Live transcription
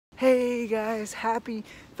Hey guys, happy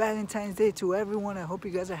Valentine's Day to everyone. I hope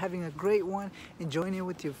you guys are having a great one, enjoying it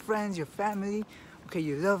with your friends, your family, okay,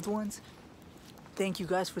 your loved ones. Thank you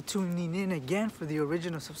guys for tuning in again. For the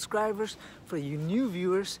original subscribers, for you new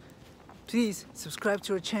viewers, please subscribe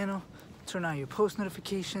to our channel, turn on your post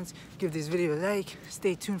notifications, give this video a like,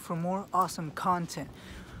 stay tuned for more awesome content.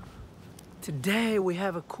 Today we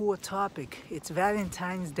have a cool topic. It's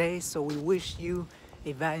Valentine's Day, so we wish you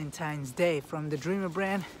a Valentine's Day from the Dreamer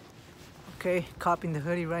brand. Okay, copying the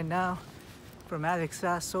hoodie right now from Alex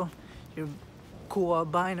Sasso, your cool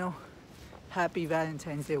albino. Happy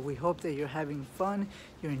Valentine's Day. We hope that you're having fun,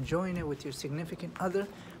 you're enjoying it with your significant other,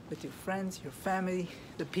 with your friends, your family,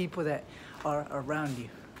 the people that are around you.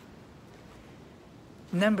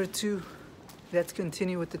 Number two, let's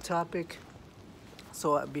continue with the topic.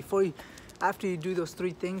 So after you do those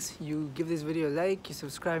three things, you give this video a like, you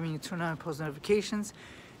subscribe, and you turn on post notifications.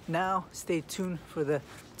 Now stay tuned for the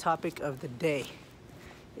topic of the day.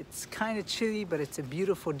 It's kind of chilly, but it's a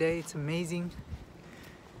beautiful day. It's amazing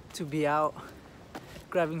to be out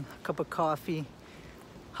grabbing a cup of coffee,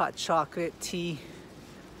 hot chocolate, tea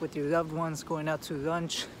with your loved ones, going out to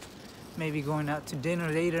lunch, maybe going out to dinner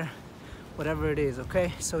later, whatever it is,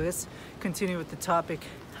 okay? So let's continue with the topic.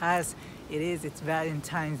 As it is, it's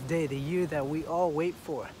Valentine's Day, the year that we all wait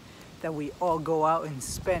for, that we all go out and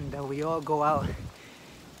spend, that we all go out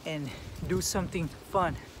and do something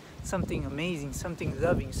fun, something amazing, something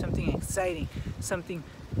loving, something exciting, something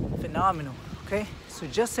phenomenal, okay? So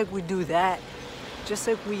just like we do that, just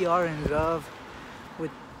like we are in love with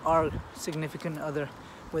our significant other,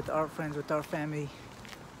 with our friends, with our family,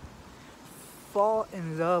 fall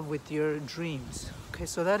in love with your dreams, okay?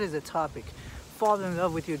 So that is the topic. Fall in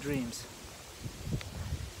love with your dreams.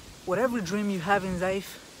 Whatever dream you have in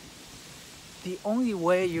life, the only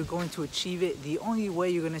way you're going to achieve it, the only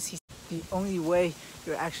way you're going to see, the only way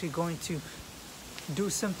you're actually going to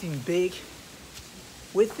do something big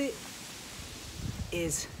with it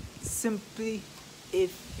is simply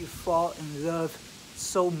if you fall in love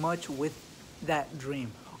so much with that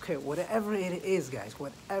dream. Okay, whatever it is, guys,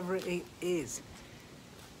 whatever it is.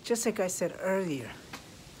 Just like I said earlier,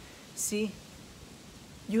 see,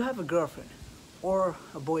 you have a girlfriend or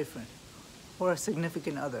a boyfriend or a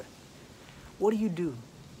significant other. What do?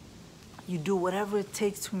 You do whatever it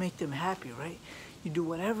takes to make them happy, right? You do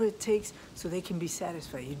whatever it takes so they can be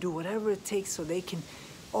satisfied. You do whatever it takes so they can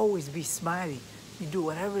always be smiling. You do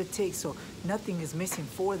whatever it takes so nothing is missing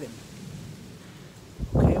for them.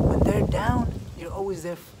 Okay, when they're down, you're always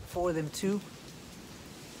there for them too.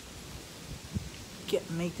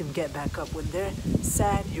 Make them get back up. When they're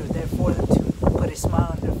sad, you're there for them to put a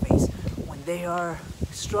smile on their face. When they are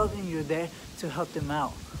struggling, you're there to help them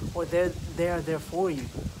out. Or they are there for you,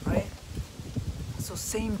 right? So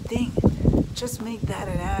same thing. Just make that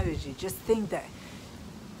an analogy. Just think that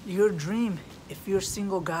your dream, if you're a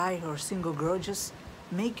single guy or a single girl, just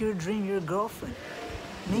make your dream your girlfriend.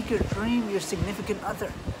 Make your dream your significant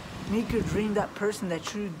other. Make your dream that person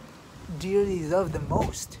that you dearly love the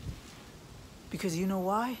most. Because you know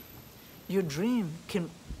why? Your dream can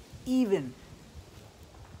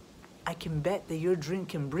I can bet that your dream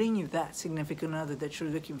can bring you that significant other that you're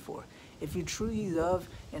looking for. If you truly love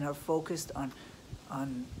and are focused on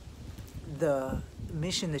the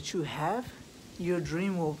mission that you have, your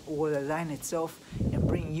dream will align itself and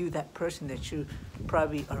bring you that person that you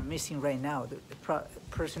probably are missing right now, the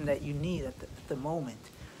person that you need at the moment.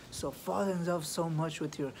 So fall in love so much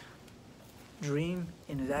with your dream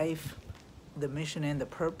in life, the mission and the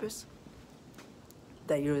purpose,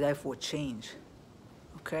 that your life will change,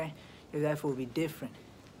 okay? Your life will be different.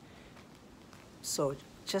 So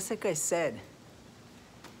just like I said,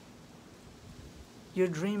 your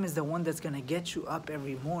dream is the one that's gonna get you up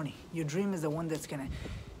every morning. Your dream is the one that's gonna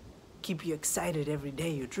keep you excited every day.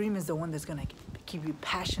 Your dream is the one that's gonna keep you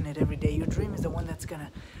passionate every day. Your dream is the one that's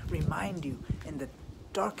gonna remind you in the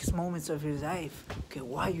darkest moments of your life, okay,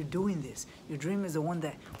 why you're doing this. Your dream is the one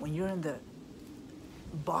that when you're in the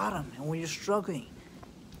bottom and when you're struggling,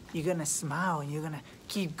 you're gonna smile and you're gonna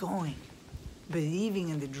keep going, believing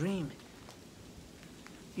in the dream.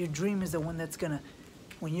 Your dream is the one that's gonna,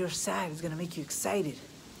 when you're sad, it's gonna make you excited.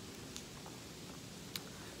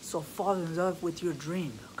 So fall in love with your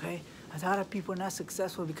dream, okay? A lot of people are not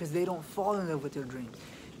successful because they don't fall in love with their dreams.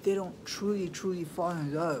 They don't truly fall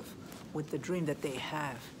in love with the dream that they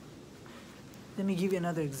have. Let me give you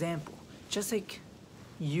another example. Just like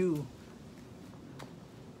you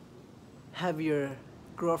have your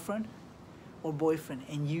girlfriend or boyfriend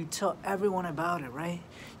and you tell everyone about it, right?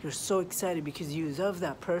 You're so excited because you love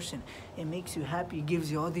that person. It makes you happy. It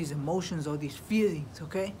gives you all these emotions, all these feelings,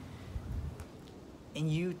 okay?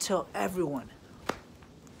 and you tell everyone,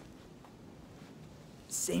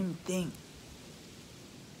 same thing.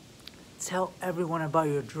 Tell everyone about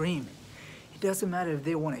your dream. It doesn't matter if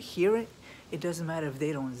they want to hear it. It doesn't matter if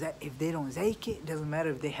they don't like it. It doesn't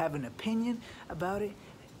matter if they have an opinion about it.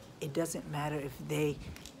 It doesn't matter if they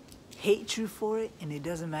hate you for it, and it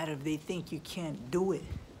doesn't matter if they think you can't do it.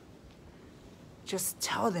 Just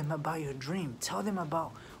tell them about your dream. Tell them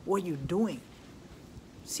about what you're doing.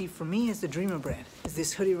 See, for me, it's the Dreamer brand. It's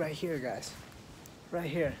this hoodie right here, guys. Right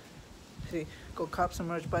here. See, go cop some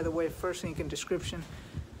merch, by the way. First link in description.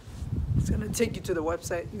 It's gonna take you to the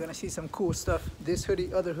website. You're gonna see some cool stuff. This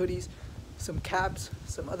hoodie, other hoodies, some caps,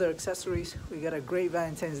 some other accessories. We got a great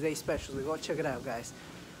Valentine's Day special. Go check it out, guys.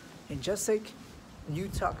 And just like you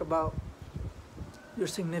talk about your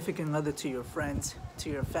significant other to your friends, to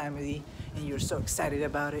your family, and you're so excited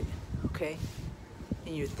about it, okay?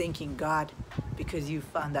 And you're thanking God because you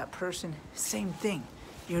found that person, same thing.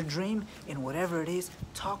 Your dream and whatever it is,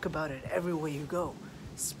 talk about it everywhere you go.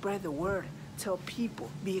 Spread the word. Tell people.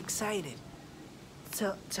 Be excited.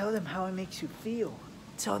 Tell them how it makes you feel.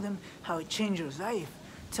 Tell them how it changed your life.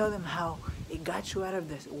 Tell them how it got you out of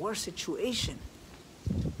this worst situation.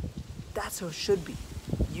 That's how it should be.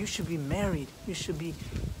 You should be married. You should be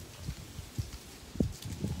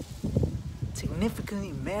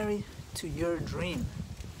significantly married to your dream.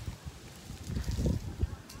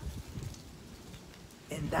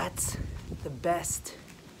 And that's the best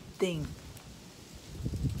thing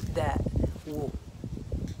that will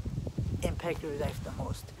impact your life the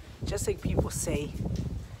most. Just like people say,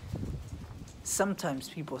 sometimes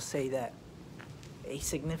people say that a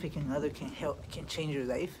significant other can change your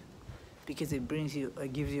life because it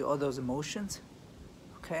gives you all those emotions.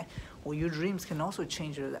 Okay? Well, your dreams can also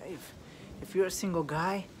change your life. If you're a single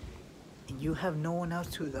guy and you have no one else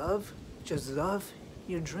to love, just love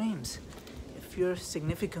your dreams. If you're a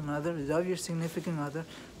significant other, love your significant other,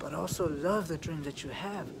 but also love the dreams that you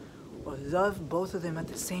have. Or love both of them at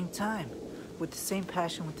the same time, with the same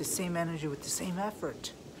passion, with the same energy, with the same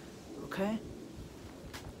effort. Okay?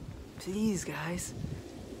 Please, guys.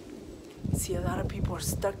 See, a lot of people are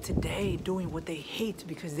stuck today doing what they hate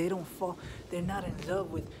because they're not in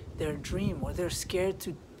love with their dream, or they're scared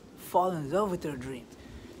to fall in love with their dream.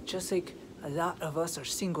 Just like a lot of us are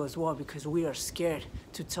single as well because we are scared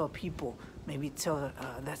to tell people, maybe tell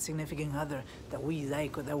that significant other that we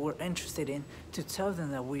like or that we're interested in, to tell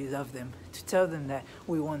them that we love them, to tell them that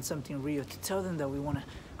we want something real, to tell them that we want to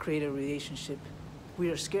create a relationship. We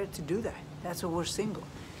are scared to do that. That's why we're single.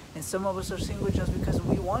 And some of us are single just because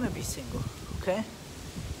we want to be single, okay?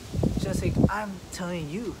 Just like I'm telling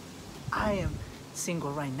you, I am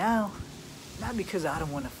single right now, not because I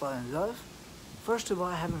don't want to fall in love. First of all,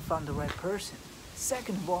 I haven't found the right person.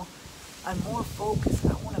 Second of all, I'm more focused.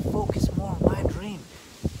 I want to focus more on my dream,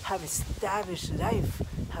 have established life,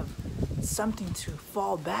 have something to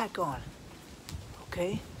fall back on,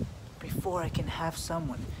 okay? Before I can have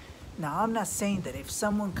someone. Now, I'm not saying that if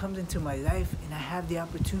someone comes into my life and I have the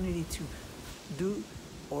opportunity to do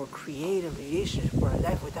or create a relationship or a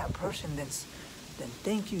life with that person, then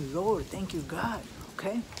thank you, Lord, thank you, God,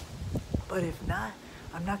 okay? But if not,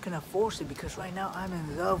 I'm not gonna force it because right now I'm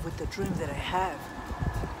in love with the dream that I have,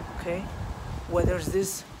 okay? Whether it's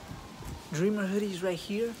this Dreamer hoodies right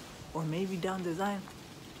here or maybe down the line,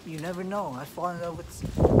 you never know. I fall in love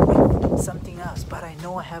with something else, but I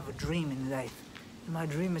know I have a dream in life. And my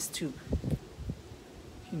dream is to,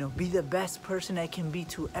 be the best person I can be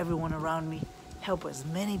to everyone around me, help as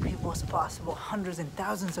many people as possible, hundreds and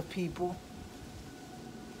thousands of people,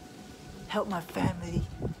 help my family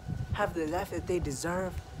have the life that they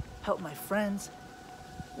deserve, help my friends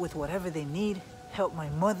with whatever they need, help my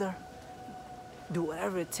mother do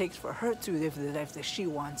whatever it takes for her to live the life that she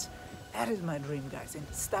wants. That is my dream, guys, and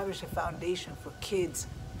establish a foundation for kids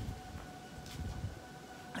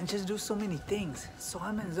and just do so many things. So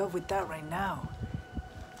I'm in love with that right now.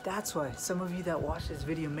 That's why some of you that watch this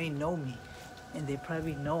video may know me and they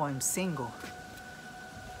probably know I'm single.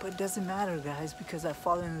 But it doesn't matter, guys, because I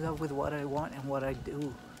fall in love with what I want and what I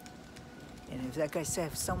do. And if, like I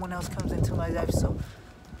said, if someone else comes into my life, so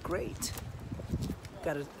great.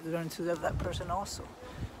 Gotta learn to love that person also.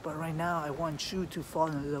 But right now, I want you to fall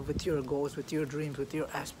in love with your goals, with your dreams, with your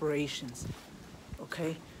aspirations.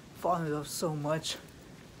 Okay? Fall in love so much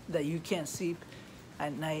that you can't sleep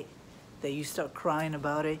at night, that you start crying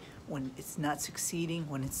about it when it's not succeeding,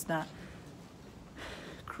 when it's not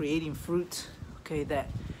creating fruit. Okay? That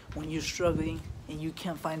when you're struggling and you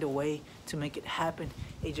can't find a way to make it happen,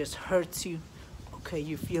 it just hurts you. Okay?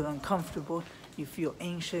 You feel uncomfortable, you feel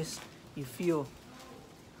anxious, you feel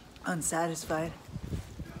unsatisfied.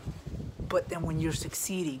 But then when you're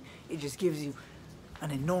succeeding, it just gives you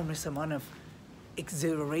an enormous amount of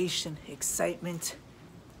exhilaration, excitement,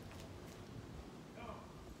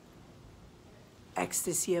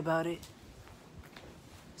 ecstasy about it.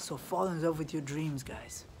 So fall in love with your dreams,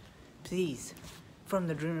 guys. Please, from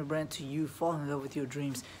the Dreamer brand to you, fall in love with your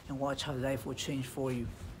dreams and watch how life will change for you.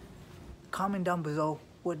 Comment down below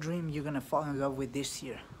what dream you're gonna fall in love with this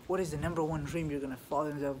year. What is the #1 dream you're gonna fall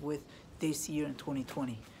in love with this year in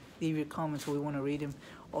 2020? Leave your comments, we wanna read them.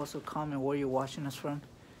 Also comment where you're watching us from.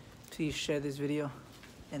 Please share this video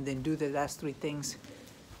and then do the last 3 things.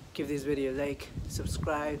 Give this video a like,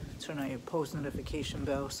 subscribe, turn on your post notification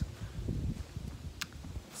bells.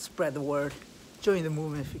 Spread the word. Join the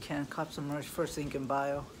movement if you can. Cop some merch, first link in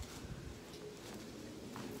bio.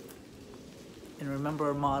 And remember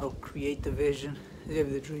our motto, create the vision,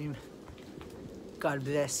 live the dream. God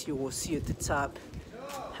bless you. We'll see you at the top.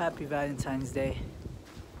 Happy Valentine's Day.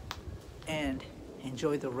 And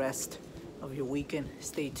enjoy the rest of your weekend.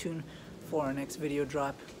 Stay tuned for our next video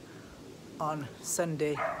drop on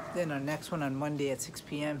Sunday, then our next one on Monday at 6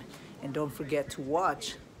 p.m. And don't forget to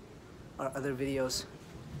watch our other videos,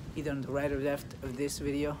 either on the right or left of this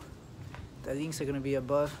video. The links are gonna be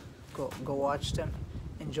above. Go watch them,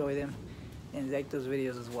 enjoy them, and like those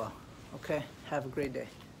videos as well. Okay, have a great day.